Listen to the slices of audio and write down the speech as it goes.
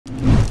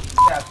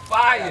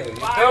fire. You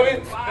feel me?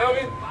 Feel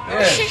me?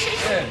 Yeah.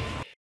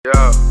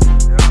 Yeah.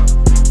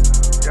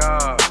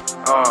 Yeah.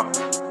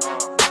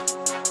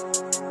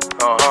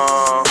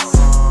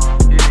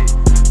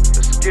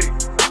 Let's get it.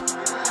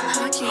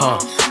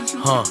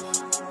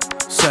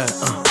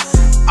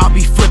 I'll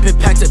be flipping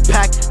pack to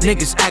pack,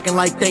 niggas acting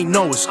like they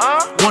know us.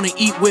 Wanna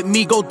eat with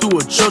me, go do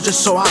a drill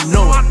just so I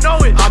know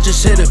it. I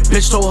just hit a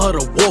bitch, told her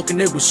to walk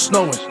and it was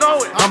snowing.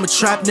 I'm a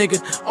trap nigga,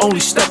 only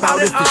step out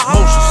if it's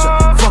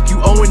motion. Fuck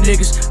you owing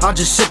niggas, I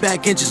just sit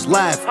back and just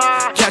laugh.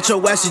 Catch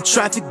your ass in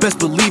traffic, best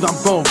believe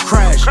I'm gon'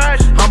 crash.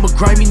 I'm a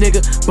grimy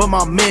nigga, but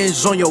my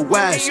man's on your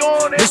ass.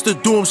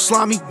 Mr. Doom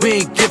Slimy, we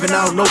ain't giving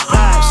out no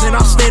pass. And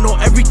I stand on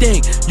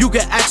everything, you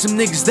can ask some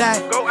niggas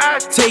that.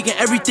 Taking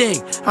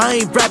everything, I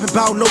ain't rapping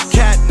about no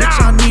cat.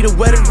 Bitch, I need a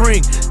wedding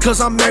ring, cause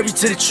I'm married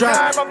to the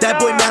trap. That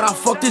boy mad, I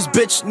fuck this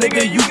bitch,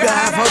 nigga, you can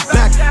have her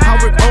back.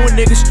 Howard Owen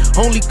niggas,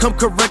 only come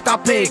correct, I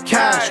pay in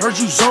cash. Heard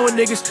you zoning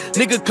niggas,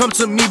 nigga come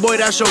to me, boy,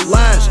 that's your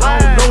last. I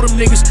don't know them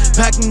niggas,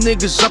 pack them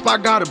niggas up, I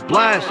got a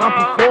blast. I'm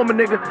performing,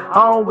 nigga,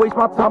 I don't waste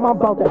my time, I'm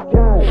about that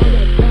cash.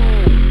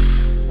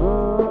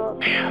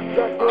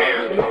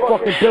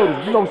 Fucking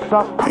building, you know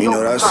something. You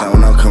know that sound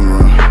when I come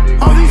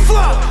around. I'll be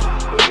flop.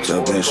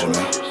 Tell bitch,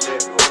 man.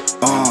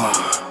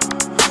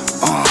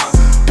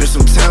 Bitch,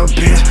 I'm tell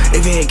bitch,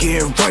 if you ain't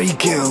getting right, you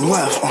getting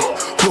left.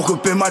 Woke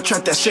up in my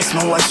trap, that shit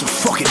smell like some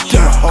fucking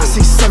death. I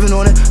see 7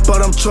 on it,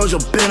 but I'm charged your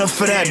banner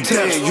for that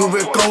death. You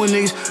been going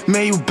niggas,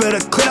 man, you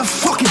better clear that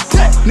fucking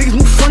debt. Niggas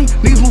move funny,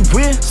 niggas move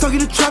weird. Stuck in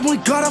the trap, only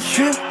God I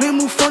fear.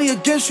 Niggas move funny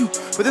against you,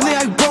 but then they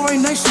act bro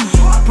right next to you.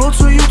 Bro,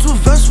 turn you to a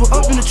vessel,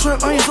 up in the trap,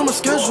 I ain't on my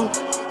schedule.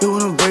 They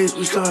wanna raise,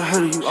 we still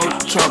ahead of you. I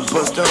was trying to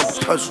bust down the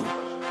petrol.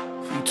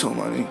 You told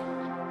my name.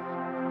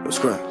 Yo,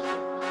 Skrap.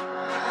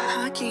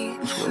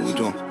 What we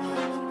doing?